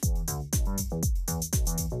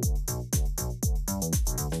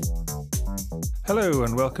Hello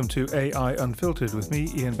and welcome to AI Unfiltered with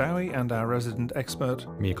me, Ian Bowie, and our resident expert,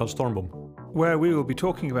 Mikael Stormbom, where we will be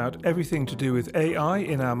talking about everything to do with AI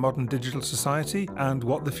in our modern digital society and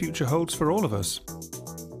what the future holds for all of us.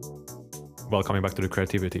 Well, coming back to the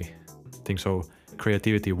creativity thing, so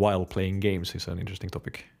creativity while playing games is an interesting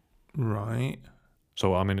topic. Right.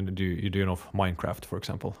 So, I mean, do you know of Minecraft, for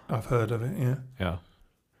example? I've heard of it, yeah. Yeah.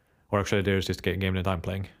 Or actually, there's this game that I'm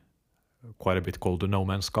playing quite a bit called the No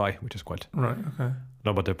Man's Sky, which is quite... Right, okay.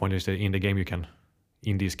 No, but the point is that in the game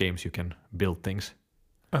in these games, you can build things.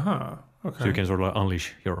 Aha, okay. So you can sort of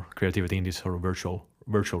unleash your creativity in these sort of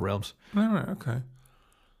virtual realms. Right, okay.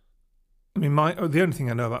 I mean, the only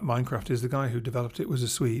thing I know about Minecraft is the guy who developed it was a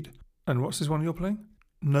Swede. And what's this one you're playing?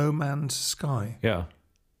 No Man's Sky. Yeah.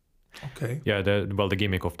 Okay. Yeah, the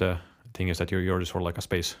gimmick of the thing is that you're sort of like a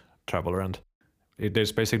space traveler, and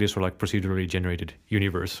there's basically this sort of like procedurally generated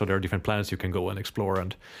universe. So there are different planets you can go and explore,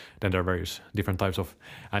 and then there are various different types of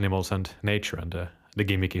animals and nature. And the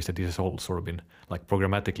gimmick is that this has all sort of been like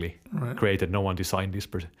programmatically created. No one designed this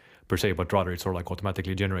per se, but rather it's sort of like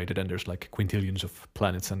automatically generated, and there's like quintillions of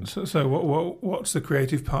planets. And so what's the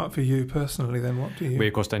creative part for you personally then? What do you...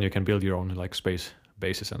 Because then you can build your own like space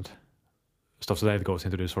bases and stuff. So that goes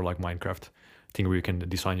into this sort of like Minecraft thing where you can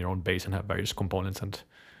design your own base and have various components and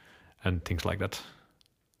things like that.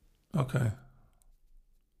 Okay.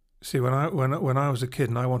 See, when I was a kid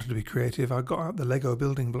and I wanted to be creative, I got out the Lego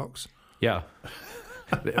building blocks. Yeah.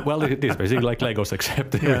 Well, it is basically like Legos,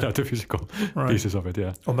 except without the physical pieces of it.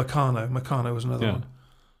 Yeah. Or Meccano. Meccano was another one.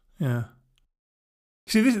 Yeah.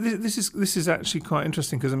 See, this is actually quite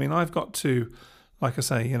interesting because I mean I've got to, like I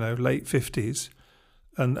say, late 50s,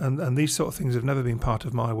 and these sort of things have never been part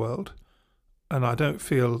of my world, and I don't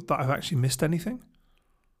feel that I've actually missed anything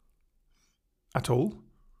at all.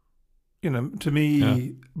 To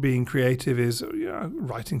me, being creative is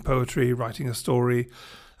writing poetry, writing a story,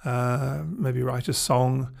 maybe write a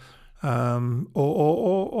song,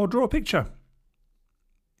 or draw a picture,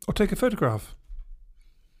 or take a photograph.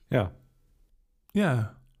 Yeah. Yeah.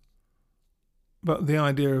 But the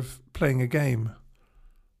idea of playing a game,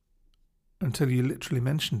 until you literally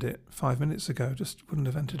mentioned it 5 minutes ago, just wouldn't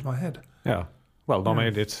have entered my head. Yeah. Well, I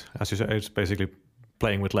mean, it's, as you say, it's basically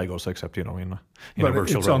playing with Legos, except in a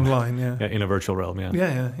virtual it's realm. Online, yeah. Yeah, in a virtual realm, yeah.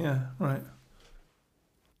 Yeah, right.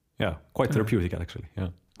 Yeah, quite therapeutic actually. Yeah.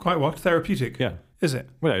 Quite what? Therapeutic? Yeah. Is it?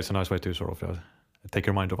 Well, it's a nice way to sort of take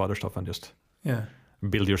your mind off other stuff and just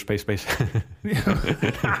build your space base.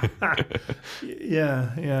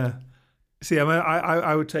 Yeah. See, I mean,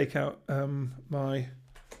 I would take out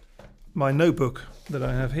my notebook that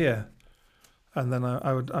I have here, and then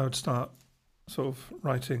I would start sort of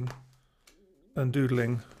writing and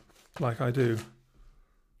doodling like I do.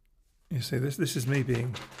 You see, this is me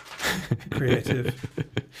being creative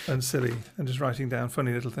and silly and just writing down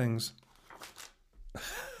funny little things.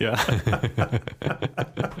 Yeah.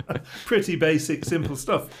 Pretty basic, simple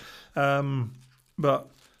stuff. But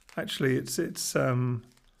actually it's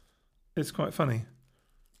quite funny.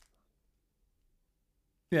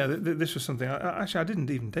 Yeah, this was something I didn't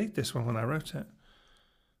even date this one when I wrote it.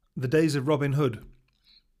 The Days of Robin Hood.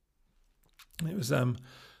 It was,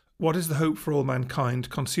 what is the hope for all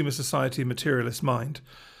mankind? Consumer society, materialist mind.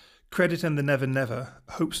 Credit and the never never.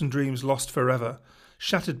 Hopes and dreams lost forever.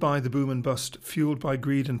 Shattered by the boom and bust. Fueled by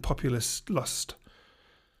greed and populist lust.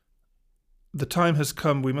 The time has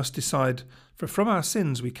come, we must decide, for from our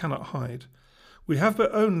sins we cannot hide. We have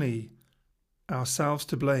but only ourselves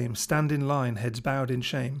to blame. Stand in line, heads bowed in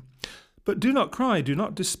shame. But do not cry, do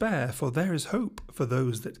not despair, for there is hope for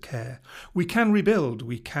those that care. We can rebuild,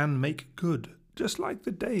 we can make good, just like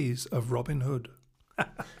the days of Robin Hood.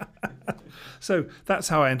 So that's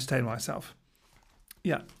how I entertain myself.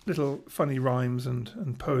 Yeah, little funny rhymes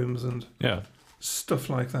and poems and stuff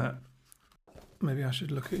like that. Maybe I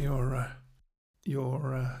should look at your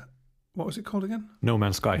what was it called again? No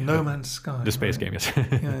Man's Sky. No Man's Sky. The space game, yes.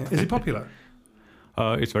 Yeah. Is it popular?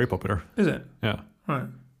 It's very popular. Is it? Yeah. Right.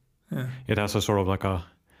 Yeah. It has a sort of like a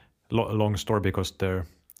long story because they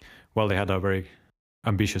had a very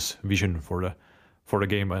ambitious vision for the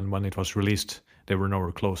game, and when it was released, they were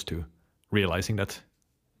nowhere close to realizing that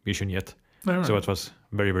vision yet. Oh, right. So it was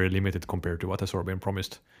very, very limited compared to what has sort of been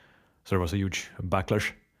promised. So there was a huge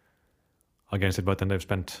backlash against it, but then they've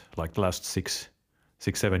spent like the last 6-7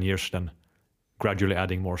 years then gradually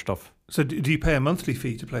adding more stuff. So do you pay a monthly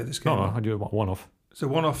fee to play this game? No, I do one-off. It's a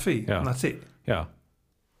one-off fee, yeah. And that's it? Yeah.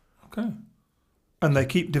 Okay. And they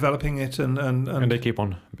keep developing it and they keep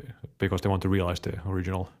on because they want to realize the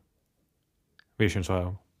original vision.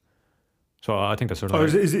 So So I think that's sort Oh,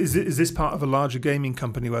 of. is this part of a larger gaming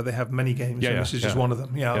company where they have many games? Yeah, and this is just one of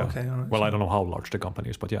them. Yeah. Okay. All right. Well, I don't know how large the company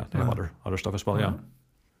is, but yeah, they have other stuff as well. Yeah.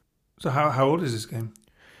 So how old is this game?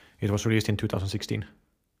 It was released in 2016.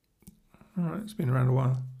 All right. It's been around a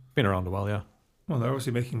while. Been around a while, yeah. Well, they're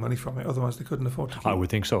obviously making money from it. Otherwise, they couldn't afford to keep I would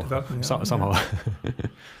think so. developing it. Somehow.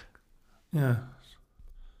 Yeah.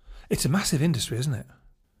 It's a massive industry, isn't it?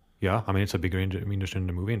 Yeah, I mean, it's a bigger industry than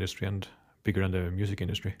the movie industry and bigger than the music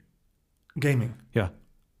industry. Gaming. Yeah.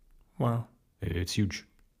 Wow. It's huge.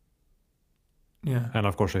 Yeah. And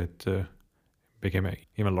of course, it became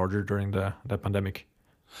even larger during the pandemic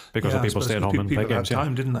because of people stayed at home and play games. People had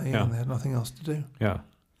time, didn't they? Yeah. And they had nothing else to do. Yeah.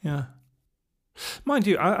 Yeah. Mind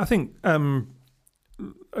you, I think,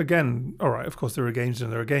 again, all right, of course there are games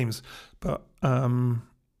and there are games, but, and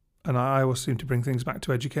I always seem to bring things back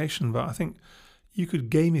to education, but I think you could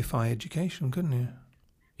gamify education, couldn't you?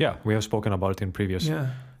 Yeah, we have spoken about it in previous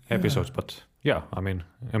episodes, but yeah, I mean,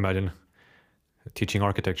 imagine teaching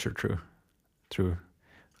architecture through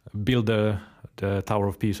build the Tower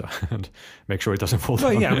of Pisa and make sure it doesn't fall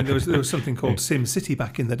down. Well, yeah, I mean, there was something called Sim City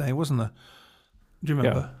back in the day, wasn't there? Do you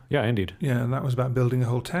remember? Yeah, indeed. Yeah, and that was about building a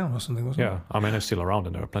whole town or something, wasn't it? Yeah, I mean, it's still around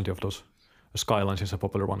and there are plenty of those. Skylines is a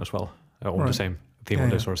popular one as well, on the same theme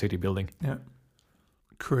of this or city building. Yeah.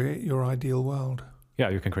 Create your ideal world. Yeah,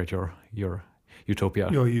 you can create your utopia.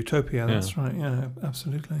 Your utopia, that's right. Yeah,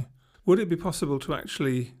 absolutely. Would it be possible to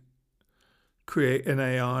actually create an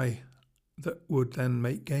AI that would then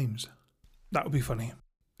make games? That would be funny.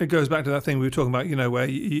 It goes back to that thing we were talking about, where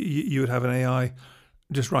you would have an AI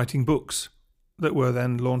just writing books that were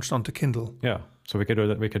then launched onto Kindle. Yeah, so we could do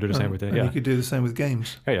that. We could do the same with it. You could do the same with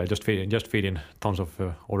games. Yeah. Just feed in tons of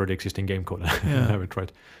already existing game code and have it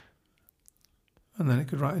right. And then it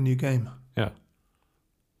could write a new game. Yeah.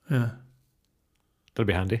 Yeah. That'll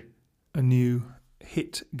be handy. A new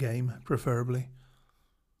hit game, preferably.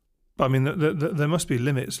 But I mean, there must be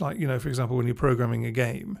limits. Like, for example, when you're programming a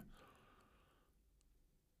game,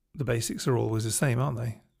 the basics are always the same, aren't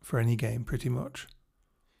they? For any game, pretty much.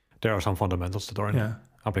 There are some fundamentals that are in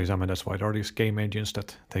Adaptations. I mean, that's why there are these game engines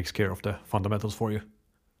that takes care of the fundamentals for you.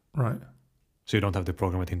 Right. So you don't have to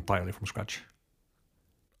program it entirely from scratch.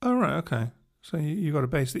 Oh, right, okay. So you got a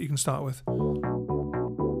base that you can start with.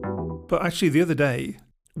 But actually, the other day,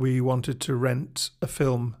 we wanted to rent a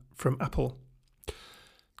film from Apple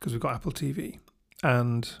because we've got Apple TV.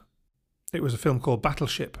 And it was a film called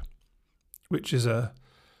Battleship, which is a...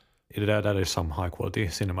 That is some high-quality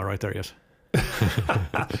cinema right there, yes.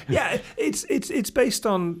 Yeah, it's based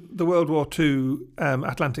on the World War II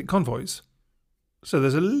Atlantic convoys. So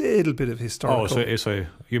there's a little bit of historical... Oh, so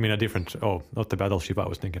you mean a different... Oh, not the Battleship I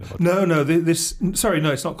was thinking about. No,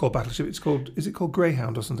 it's not called Battleship. It's called... Is it called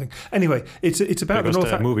Greyhound or something? Anyway, it's about because the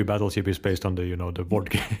North... the movie Battleship is based on the board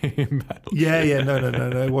game Battleship. Yeah, no,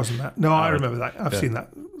 it wasn't that. No, I remember that. I've seen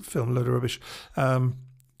that film, load of rubbish.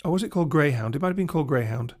 Or was it called Greyhound? It might have been called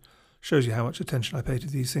Greyhound. Shows you how much attention I pay to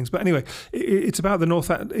these things. But anyway, it's about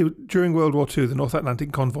the during World War II, the North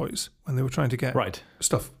Atlantic convoys, when they were trying to get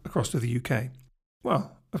stuff across to the UK.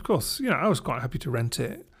 Well, of course, I was quite happy to rent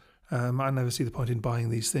it. I never see the point in buying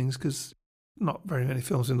these things because not very many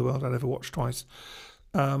films in the world I'd ever watch twice.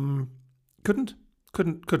 Couldn't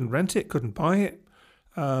rent it, couldn't buy it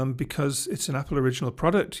because it's an Apple original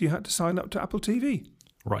product. You had to sign up to Apple TV.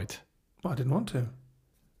 Right. Well, I didn't want to.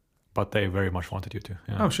 But they very much wanted you to.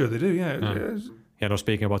 Yeah. I'm sure they do, yeah. Yeah, no,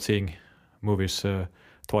 speaking about seeing movies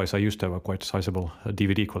twice, I used to have a quite sizable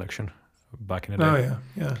DVD collection back in the day. Oh,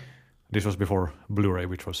 yeah. This was before Blu-ray,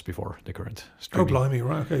 which was before the current streaming. Oh, blimey,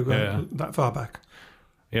 right, okay, that far back.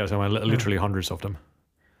 Yeah, so I literally hundreds of them.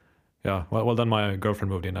 Yeah, well, then my girlfriend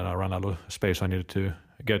moved in and I ran out of space, so I needed to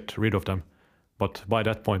get rid of them. But by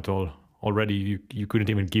that point, already you couldn't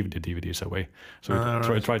even give the DVDs away. So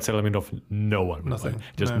we tried selling them off. No one. Nothing.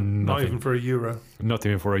 Nothing. Not even for €1. Not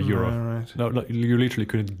even for €1. Right. No, you literally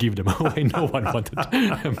couldn't give them away. No one wanted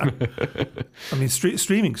them. I mean,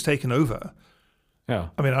 streaming's taken over. Yeah.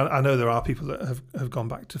 I mean, I know there are people that have gone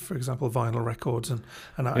back to, for example, vinyl records, and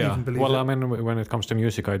I even believe. Well, I mean, when it comes to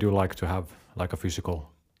music, I do like to have like a physical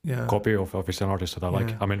copy of an artist that I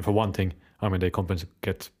like. I mean, for one thing, they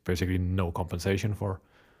get basically no compensation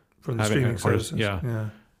from the streaming services. Yeah.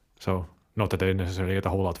 So not that they necessarily get a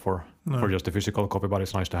whole lot for just the physical copy, but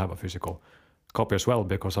it's nice to have a physical copy as well,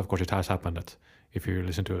 because of course it has happened that if you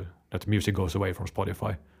listen to that, music goes away from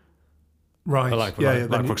Spotify. Right. Like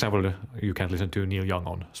for example, you can't listen to Neil Young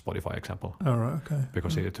on Spotify, example. Oh, right, okay.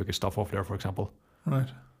 Because he took his stuff off there, for example. Right.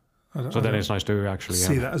 So then it's nice to actually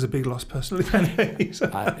see that as a big loss personally.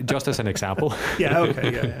 just as an example. Yeah.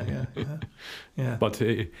 Okay. Yeah. But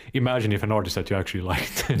imagine if an artist that you actually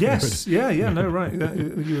liked. Yes. Yeah. No. Right.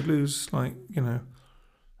 You would lose, like,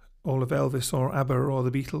 all of Elvis or ABBA or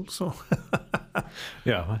the Beatles. Or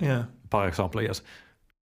yeah. By example, yes.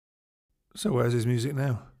 So where's his music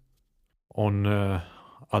now? On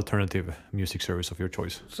alternative music service of your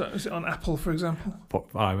choice. So is it on Apple, for example?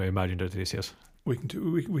 I imagine that it is, yes. We can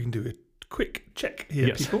do a quick check here,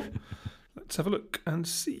 yes. people. Let's have a look and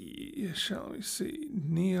see. Shall we see?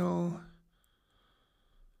 Neil.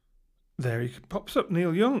 There he pops up,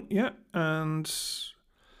 Neil Young. Yeah, and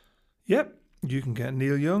yep, you can get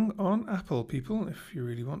Neil Young on Apple, people, if you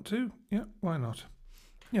really want to. Yeah, why not?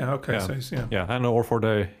 Yeah, okay. Yeah. So yeah, and or for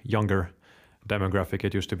the younger demographic,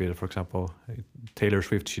 it used to be that, for example, Taylor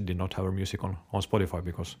Swift, she did not have her music on Spotify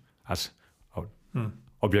because as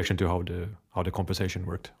objection to how the compensation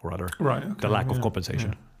worked, or rather the lack of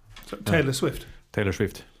compensation. Yeah. So Taylor Swift.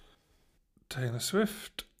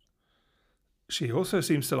 She also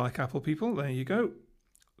seems to like Apple, people. There you go.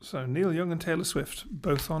 So Neil Young and Taylor Swift,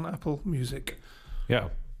 both on Apple Music. Yeah.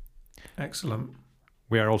 Excellent.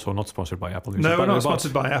 We are also not sponsored by Apple Music. No, we're not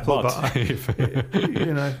sponsored by Apple, but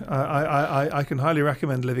I can highly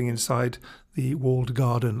recommend living inside the walled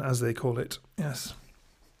garden, as they call it. Yes.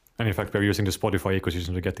 And in fact, we're using the Spotify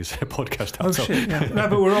ecosystem to get this podcast out. Oh, shit, yeah. No,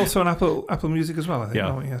 but we're also on Apple Music as well, I think.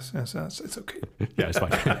 Yeah. Oh, yes, it's okay. Yeah, it's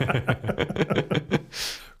fine.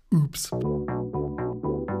 Oops.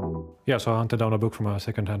 Yeah, so I hunted down a book from a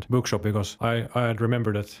second-hand bookshop because I had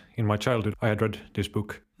remembered that in my childhood I had read this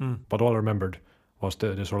book, but all I remembered was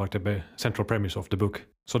the sort of like the central premise of the book.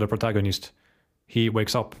 So the protagonist, he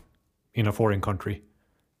wakes up in a foreign country.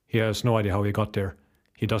 He has no idea how he got there.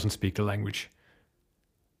 He doesn't speak the language.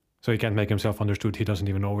 So he can't make himself understood. He doesn't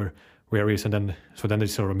even know where he is. And then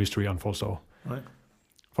this sort of mystery unfolds for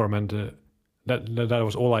him. And that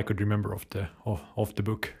was all I could remember of the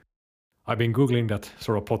book. I've been Googling that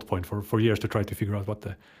sort of plot point for years to try to figure out what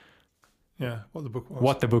the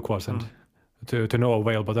book was. And to no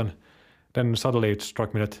avail. But then suddenly it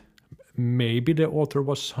struck me that maybe the author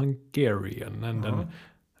was Hungarian. And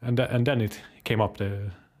then it came up.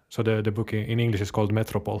 The book in English is called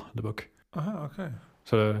Metropole, the book. Okay.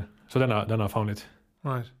 So then I found it.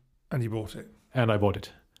 Right. And you bought it? And I bought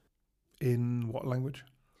it. In what language?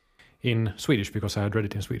 In Swedish, because I had read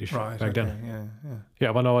it in Swedish back then. Yeah.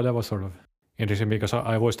 Yeah, but no, that was sort of interesting because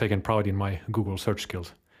I've always taken pride in my Google search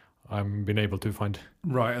skills. I've been able to find...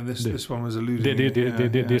 Right, and this one was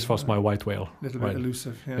eluding. This was my white whale. A little bit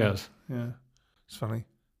elusive, yeah. Yes. Yeah, it's funny.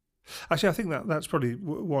 Actually, I think that's probably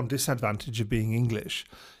one disadvantage of being English,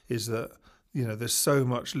 is that, there's so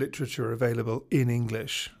much literature available in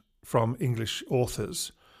English from English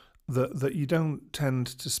authors that you don't tend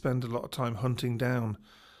to spend a lot of time hunting down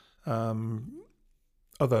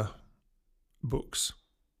other books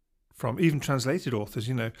from even translated authors.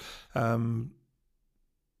 I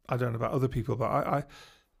don't know about other people, but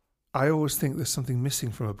I always think there's something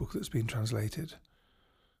missing from a book that's been translated.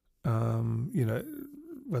 Whether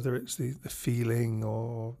it's the feeling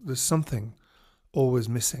or there's something always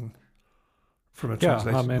missing from a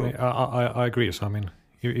translated book. I agree. So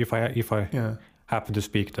if I happen to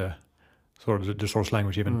speak the source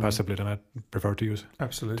language even passively, then I prefer to use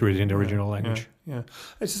to read it in the original language. Yeah,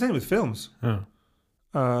 it's the same with films. Yeah.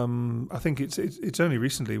 I think it's only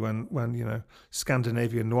recently when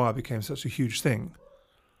Scandinavian noir became such a huge thing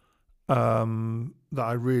that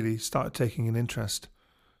I really started taking an interest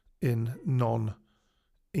in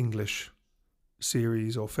non-English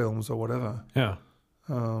series or films or whatever. Yeah.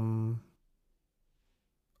 And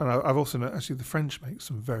I've also known actually the French make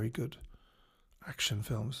some very good action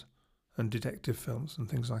films and detective films and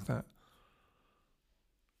things like that.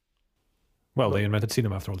 Well, they invented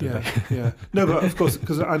cinema after all, didn't they? Yeah. No, but of course,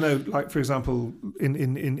 because I know, like, for example,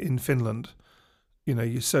 in Finland,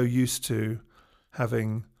 you're so used to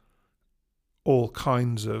having all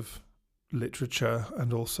kinds of literature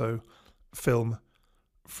and also film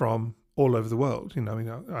from all over the world.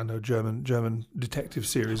 I know German detective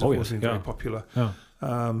series, of course, been very popular. Yeah.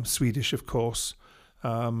 Swedish, of course,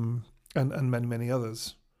 and many, many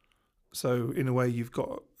others. So in a way, you've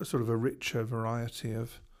got a sort of a richer variety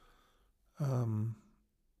of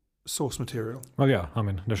source material. Well, yeah.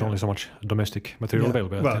 There's only so much domestic material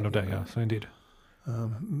available at the end of the day. Yeah. So indeed.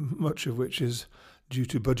 Much of which is due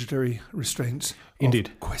to budgetary restraints. Indeed.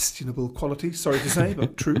 Of questionable quality. Sorry to say,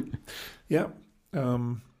 but true. Yeah.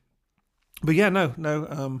 But yeah,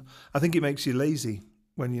 no. I think it makes you lazy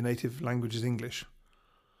when your native language is English.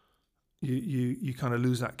 you kind of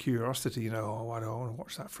lose that curiosity. You know, oh, why do I want to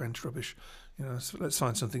watch that French rubbish? You know, so let's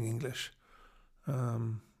find something English.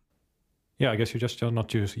 Yeah, I guess you're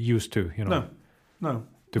not used to, you know. No.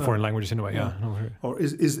 To foreign languages in a way, yeah. No, or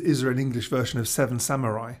is there an English version of Seven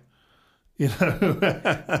Samurai? You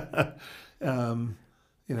know,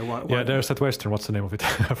 you know why? Yeah, there's that Western. What's the name of it?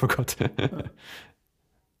 I forgot.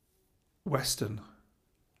 Western.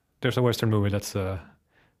 There's a Western movie that's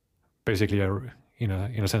basically in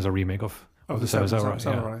a sense a remake of the Seven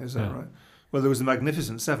Samurai. Is that right? Well, there was the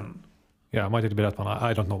Magnificent Seven. Yeah, might it be that one?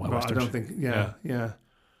 I don't know my Westerns. I don't think. Yeah.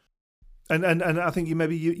 And I think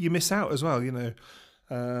you miss out as well. You know.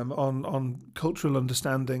 On cultural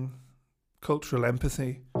understanding, cultural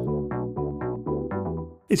empathy.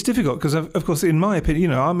 It's difficult because, of course, in my opinion, you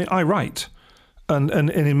know, I mean, I write, and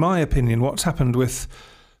in my opinion, what's happened with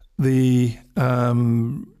the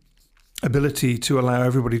ability to allow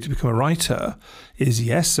everybody to become a writer is,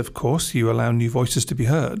 yes, of course, you allow new voices to be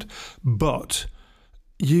heard, but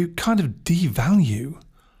you kind of devalue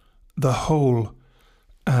the whole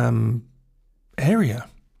area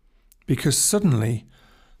because suddenly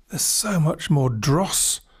there's so much more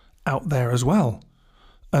dross out there as well.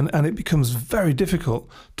 And it becomes very difficult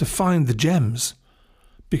to find the gems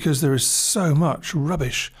because there is so much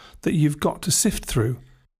rubbish that you've got to sift through.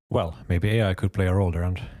 Well, maybe AI could play a role there.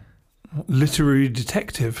 And literary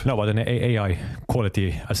detective. No, but an AI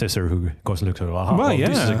quality assessor who goes and looks at,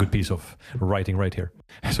 this is a good piece of writing right here.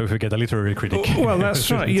 So if we get a literary critic. Well,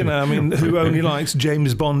 that's right. You know, I mean, who only likes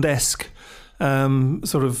James Bond-esque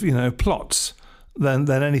sort of, you know, plots. Then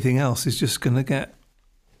anything else is just going to get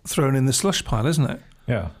thrown in the slush pile, isn't it?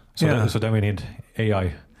 Yeah. So then we need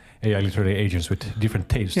AI literary agents with different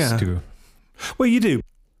tastes to. Well, you do.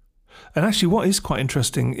 And actually, what is quite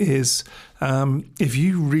interesting is if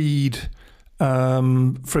you read,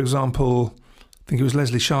 for example, I think it was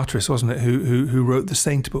Leslie Charteris, wasn't it, who wrote the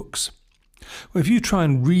Saint books. Well, if you try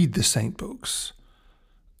and read the Saint books,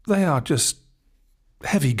 they are just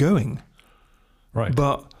heavy going. Right.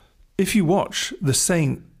 But if you watch the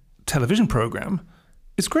Saint television program,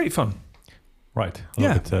 it's great fun. Right.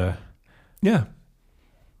 Yeah.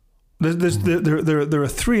 There are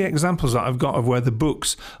 3 examples that I've got of where the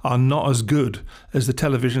books are not as good as the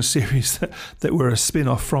television series that were a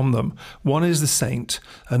spin-off from them. One is The Saint,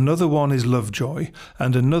 another one is Lovejoy,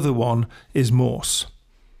 and another one is Morse.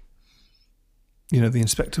 You know, the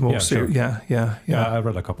Inspector Morse series. Sure. Yeah, I've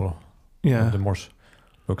read a couple of the Morse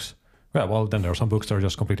books. Yeah, well, then there are some books that are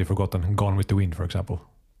just completely forgotten. Gone with the Wind, for example.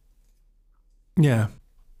 Yeah.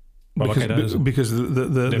 Well, because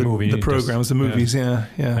the programs, the movies,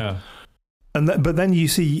 yeah. But then you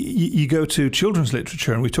see, you go to children's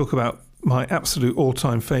literature, and we talk about my absolute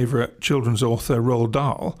all-time favourite children's author, Roald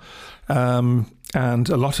Dahl, and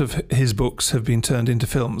a lot of his books have been turned into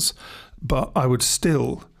films. But I would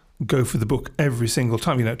still go for the book every single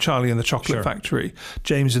time. You know, Charlie and the Chocolate Factory,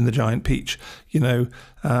 James and the Giant Peach. You know,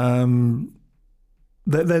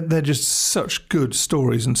 they're just such good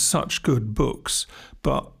stories and such good books.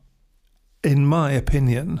 But in my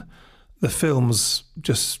opinion, the films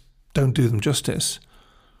just don't do them justice.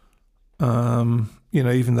 You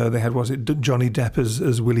know, even though they had, Johnny Depp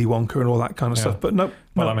as Willy Wonka and all that kind of stuff. But no,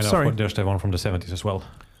 well, I mean, sorry. There's the one from the 70s as well.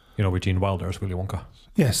 You know, with Gene Wilder as Willy Wonka.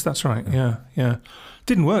 Yes, that's right. Yeah.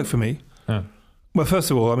 Didn't work for me. Yeah. Well, first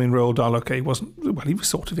of all, I mean, Roald Dahl, he was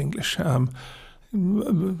sort of English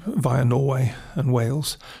via Norway and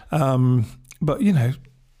Wales. But, you know,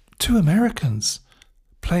 2 Americans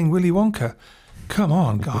playing Willy Wonka. Come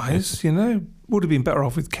on, guys, you know, would have been better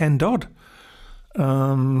off with Ken Dodd.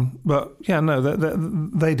 But, yeah, no,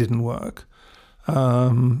 they didn't work.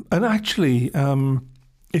 And actually,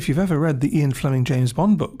 if you've ever read the Ian Fleming James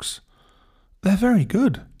Bond books, they're very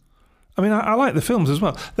good. I mean, I like the films as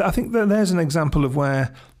well. I think that there's an example of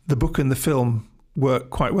where the book and the film work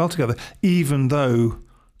quite well together, even though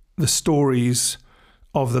the stories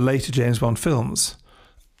of the later James Bond films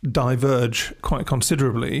diverge quite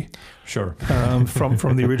considerably. Sure.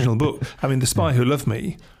 From the original book. I mean, The Spy Who Loved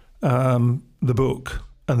Me, the book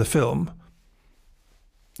and the film,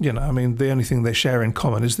 you know, I mean, the only thing they share in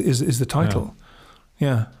common is the title.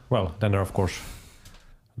 Yeah. Well, then there are, of course,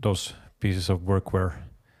 those pieces of work where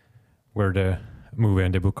the movie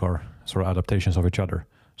and the book are sort of adaptations of each other.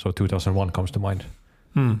 So 2001 comes to mind.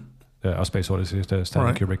 A Space Odyssey is the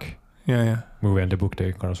Stanley Kubrick movie, and the book,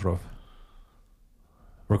 they kind of sort of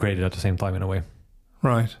were created at the same time in a way.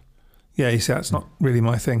 Right. Yeah, you see, that's not really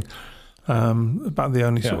my thing. About the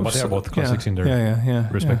only sort of... but they are both classics in their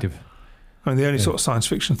respective... I mean, the only sort of science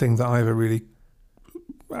fiction thing that I ever really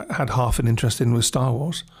had half an interest in was Star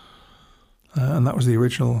Wars. And that was the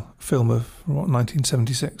original film of,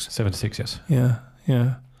 1976? 76, yes. Yeah,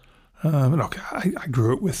 yeah. Look, I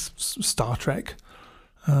grew up with Star Trek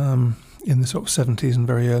in the sort of 70s and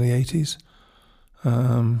very early 80s.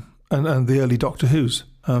 And the early Doctor Who's.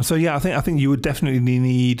 So yeah, I think you would definitely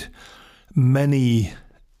need many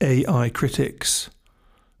AI critics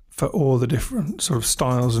for all the different sort of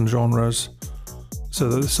styles and genres, so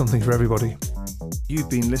that there's something for everybody. You've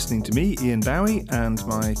been listening to me, Ian Bowie, and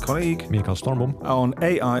my colleague Mikael Stormbom on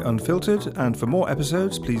AI Unfiltered, and for more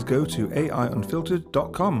episodes, please go to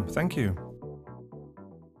aiunfiltered.com. Thank you.